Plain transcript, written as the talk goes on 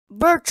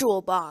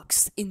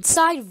VirtualBox,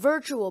 inside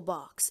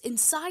VirtualBox,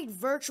 inside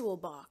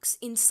VirtualBox,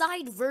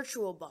 inside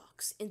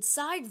VirtualBox,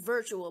 inside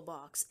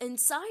VirtualBox,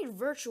 inside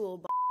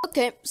VirtualBox.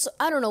 Okay, so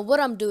I don't know what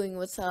I'm doing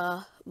with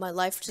my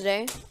life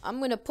today.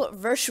 I'm gonna put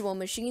virtual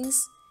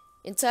machines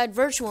inside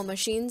virtual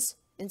machines,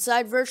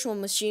 inside virtual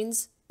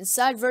machines,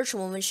 inside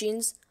virtual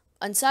machines,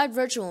 inside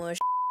virtual machines.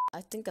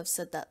 I think I've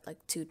said that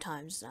like 2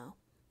 times now.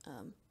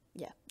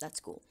 Yeah,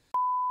 that's cool.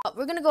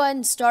 We're gonna go ahead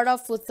and start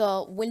off with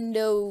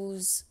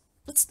Windows.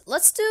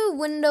 Let's do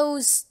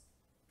Windows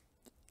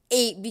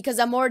 8 because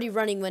I'm already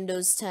running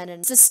Windows 10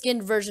 and it's a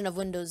skinned version of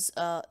Windows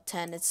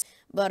 10.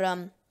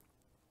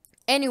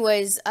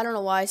 Anyways, I don't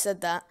know why I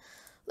said that.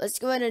 Let's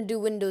go ahead and do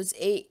Windows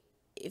 8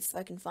 if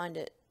I can find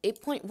it.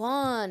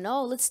 8.1.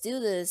 Oh, let's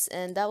do this.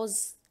 And that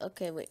was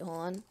okay, wait, hold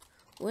on.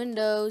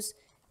 Windows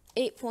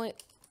 8.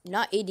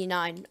 Not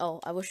 89.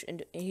 Oh, I wish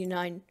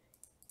 89.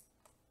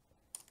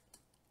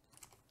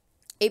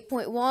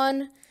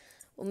 8.1.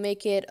 We'll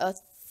make it a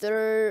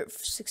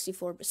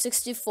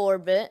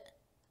 64-bit.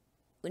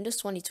 Windows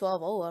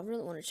 2012. Oh, I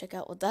really want to check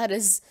out what that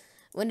is.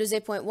 Windows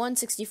 8.1,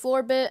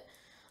 64-bit.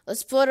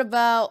 Let's put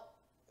about,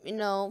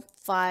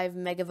 5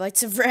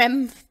 megabytes of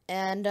RAM.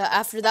 And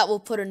after that, we'll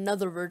put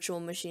another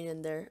virtual machine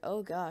in there.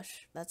 Oh,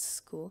 gosh.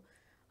 That's cool.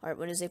 All right,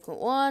 Windows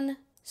 8.1.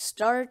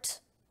 Start.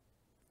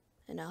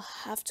 And I'll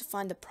have to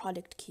find the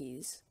product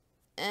keys.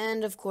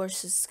 And, of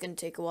course, this is going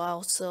to take a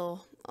while.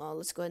 So,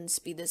 let's go ahead and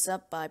speed this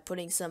up by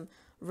putting some...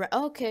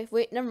 okay,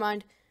 wait, never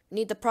mind.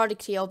 Need the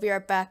product key. I'll be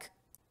right back.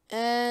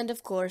 And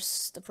of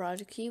course, the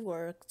product key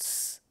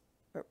works.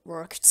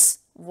 Works.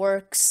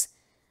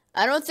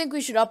 I don't think we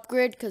should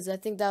upgrade because I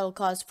think that'll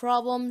cause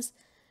problems.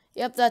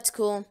 Yep, that's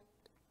cool.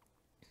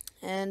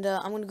 And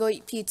I'm gonna go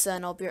eat pizza,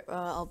 and I'll be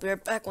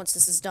right back once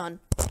this is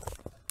done.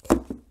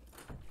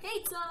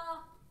 Pizza.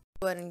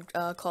 Go ahead and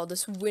call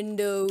this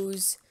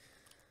Windows.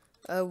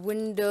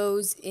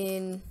 Windows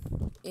in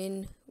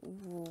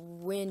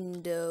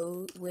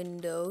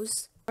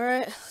Windows.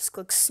 Alright, let's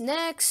click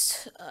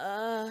next.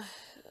 What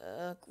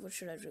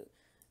should I do?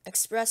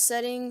 Express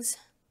settings.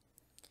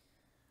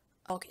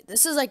 Okay,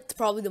 this is like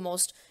probably the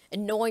most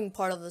annoying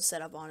part of the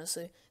setup,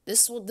 honestly.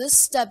 This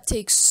step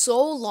takes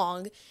so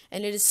long,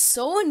 and it is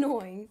so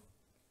annoying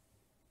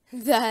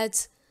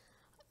that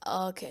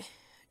okay,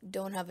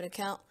 don't have an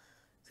account.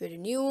 Create a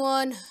new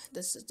one.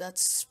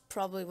 That's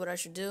probably what I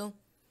should do.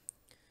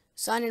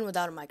 Sign in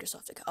without a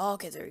Microsoft account.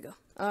 Okay, there we go.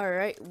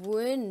 Alright,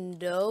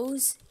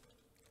 Windows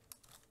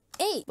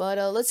 8. But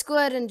let's go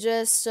ahead and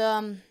just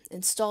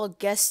install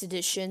guest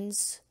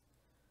editions.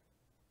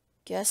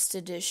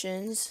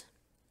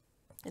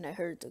 And I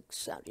heard the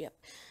sound, yep.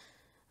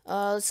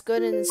 Let's go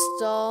ahead and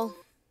install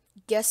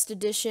guest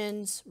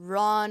editions,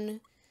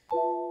 run,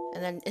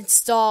 and then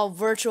install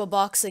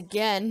VirtualBox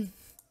again.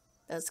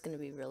 That's gonna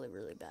be really,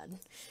 really bad.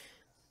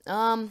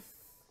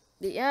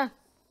 But yeah.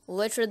 We'll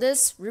wait for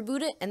this,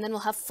 reboot it, and then we'll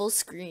have full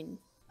screen.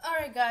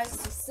 Alright guys,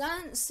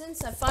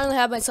 since I finally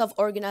have myself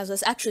organized,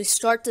 let's actually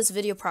start this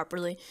video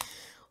properly.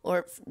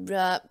 Or,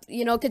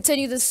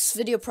 continue this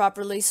video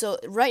properly. So,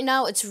 right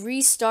now, it's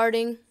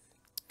restarting.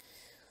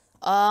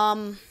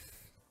 It's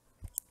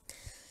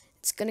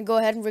gonna go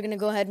ahead, and we're gonna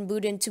go ahead and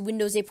boot into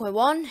Windows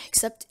 8.1,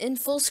 except in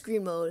full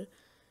screen mode.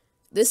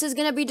 This is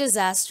gonna be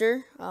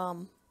disaster.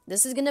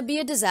 This is gonna be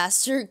a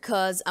disaster,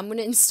 because I'm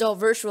gonna install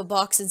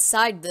VirtualBox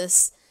inside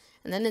this.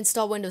 And then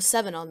install Windows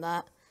 7 on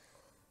that.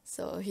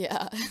 So,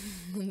 yeah.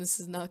 This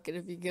is not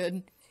gonna be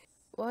good.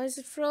 Why is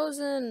it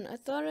frozen? I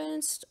thought I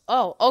installed...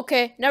 Oh,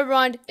 okay. Never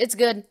mind. It's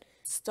good.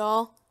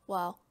 Install.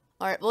 Wow.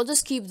 Alright, we'll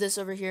just keep this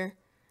over here.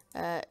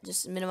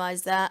 Just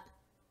minimize that.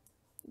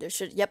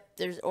 There's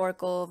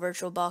Oracle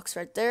VirtualBox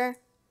right there.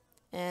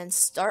 And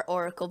start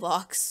Oracle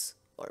Box.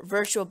 Or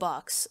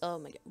VirtualBox. Oh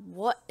my god.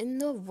 What in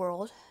the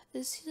world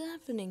is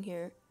happening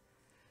here?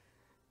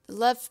 The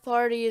left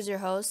party is your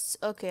hosts.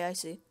 Okay, I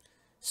see.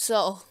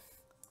 So,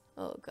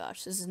 oh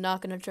gosh, this is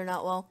not going to turn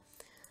out well.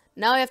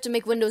 Now I have to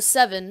make Windows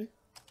 7.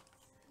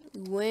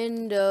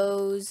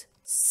 Windows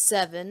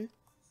 7.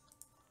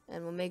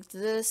 And we'll make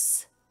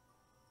this.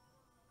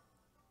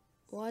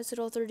 Why is it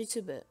all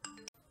 32-bit?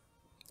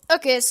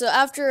 Okay, so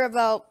after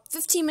about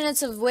 15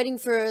 minutes of waiting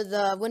for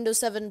the Windows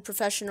 7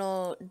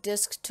 Professional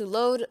disk to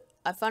load,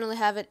 I finally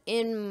have it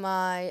in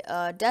my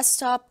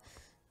desktop.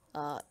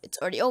 It's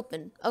already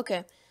open.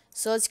 Okay.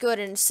 So let's go ahead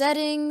and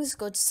settings,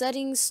 go to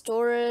settings,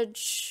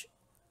 storage,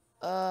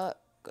 I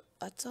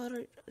thought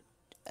I'd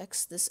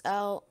X this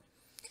out,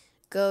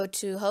 go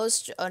to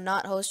host,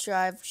 not host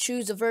drive,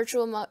 choose a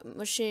virtual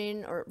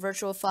machine or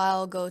virtual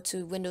file, go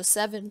to Windows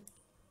 7,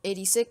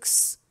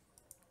 86,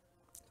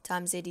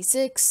 times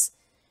 86,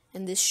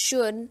 and this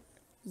should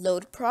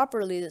load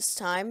properly this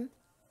time,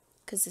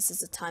 because this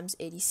is a times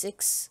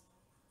 86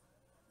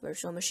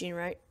 virtual machine,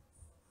 right?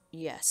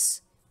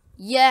 Yes.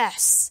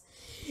 Yes!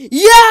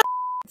 Yeah!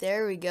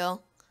 There we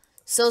go.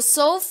 So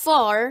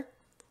far,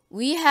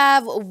 we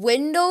have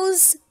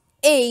Windows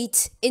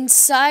 8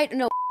 inside,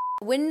 no,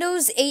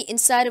 Windows 8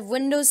 inside of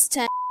Windows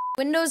 10,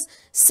 Windows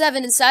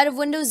 7 inside of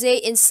Windows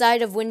 8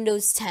 inside of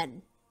Windows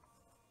 10.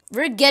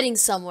 We're getting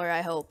somewhere,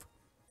 I hope.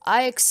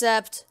 I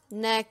accept,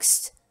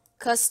 next,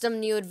 custom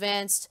new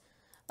advanced,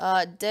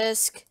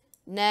 disk,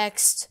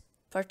 next,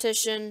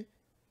 partition,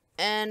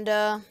 and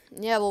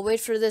yeah, we'll wait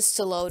for this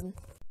to load.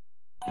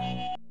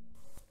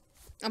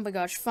 Oh my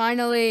gosh,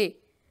 finally!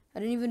 I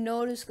didn't even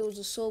notice, it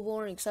was so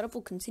boring. Setup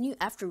will continue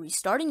after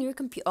restarting your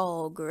computer.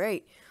 Oh,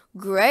 great.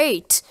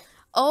 Great!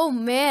 Oh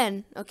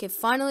man. Okay,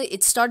 finally,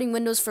 it's starting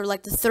Windows for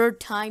like the third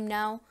time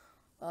now.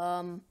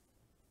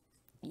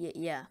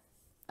 Yeah.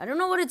 I don't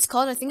know what it's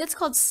called. I think it's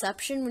called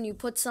Ception when you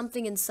put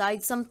something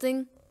inside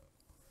something.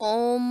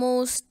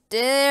 Almost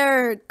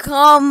there.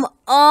 Come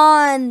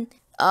on.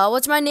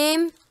 What's my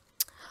name?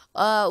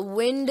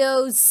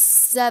 Windows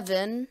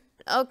 7.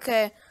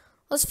 Okay.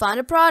 Let's find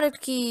a product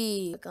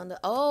key. Click on the,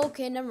 oh,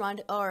 okay, never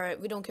mind. Alright,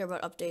 we don't care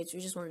about updates. We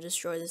just want to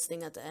destroy this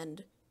thing at the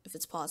end, if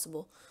it's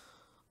possible.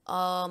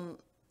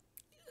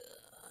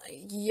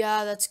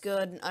 Yeah, that's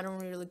good. I don't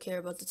really care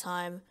about the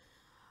time.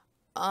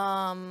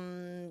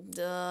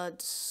 The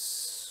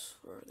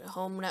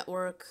home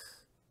network.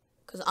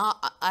 Because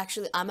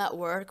I'm at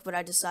work, but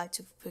I decide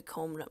to pick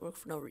home network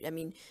for no reason. I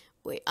mean,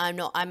 wait, I'm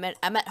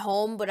at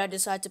home, but I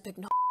decide to pick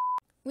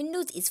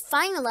Windows is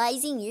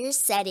finalizing your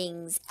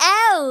settings.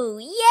 Oh,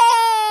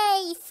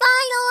 yay!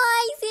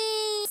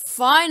 Finalizing!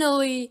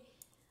 Finally,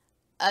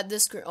 at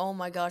this screen. Oh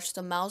my gosh,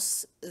 the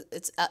mouse,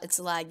 it's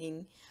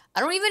lagging.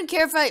 I don't even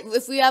care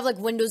if we have like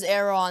Windows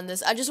error on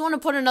this. I just want to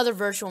put another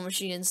virtual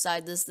machine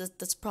inside this.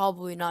 That's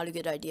probably not a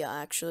good idea,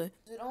 actually.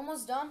 Is it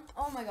almost done?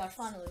 Oh my gosh,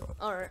 finally.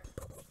 All right.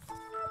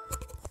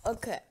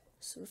 Okay,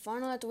 so we're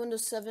finally at the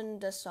Windows 7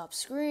 desktop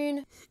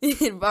screen.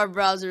 Our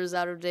browser is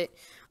out of date.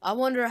 I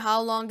wonder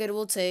how long it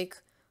will take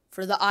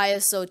for the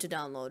ISO to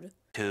download.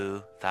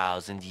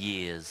 2,000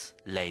 years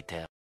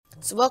later.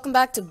 So welcome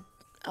back to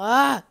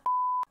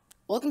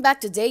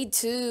day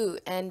 2,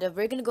 and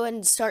we're gonna go ahead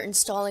and start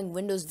installing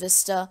Windows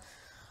Vista.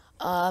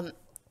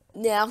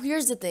 Now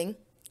here's the thing.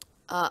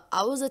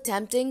 I was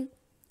attempting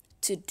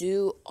to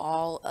do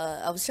all.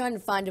 I was trying to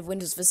find a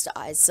Windows Vista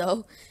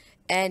ISO,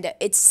 and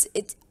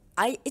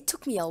it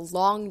took me a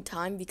long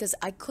time because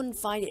I couldn't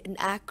find an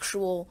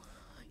actual,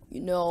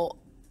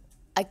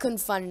 I couldn't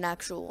find an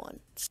actual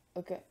one.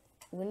 Okay,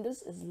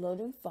 Windows is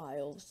loading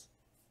files.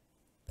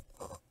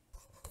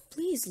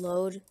 Please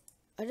load.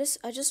 I just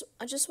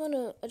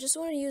wanna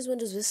use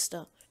Windows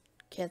Vista.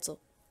 Cancel.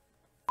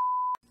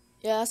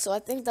 Yeah, so I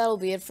think that'll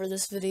be it for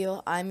this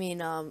video. I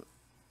mean,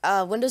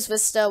 Windows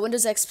Vista,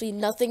 Windows XP,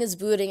 nothing is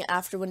booting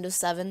after Windows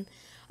 7.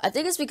 I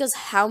think it's because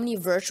how many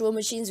virtual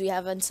machines we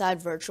have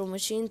inside virtual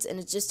machines, and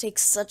it just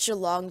takes such a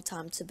long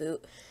time to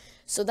boot.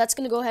 So that's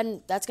gonna go ahead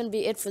and that's gonna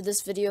be it for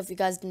this video. If you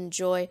guys did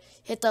enjoy,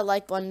 hit that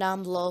like button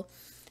down below,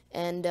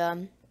 and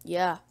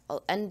yeah,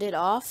 I'll end it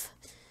off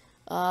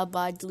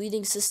by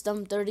deleting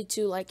System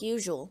 32 like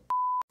usual.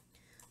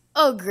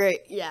 Oh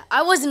great, yeah,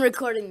 I wasn't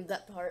recording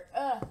that part.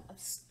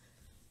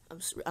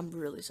 I'm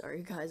really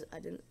sorry, guys. I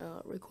didn't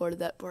record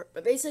that part.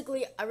 But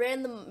basically, I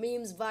ran the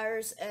memes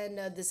virus, and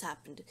this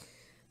happened.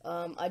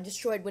 I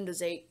destroyed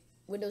Windows 8,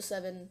 Windows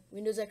 7,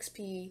 Windows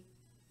XP,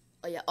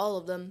 yeah, all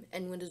of them,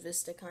 and Windows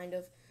Vista, kind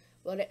of.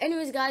 But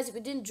anyways, guys, if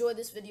you did enjoy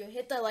this video,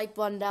 hit that like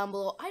button down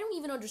below. I don't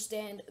even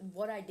understand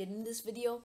what I did in this video.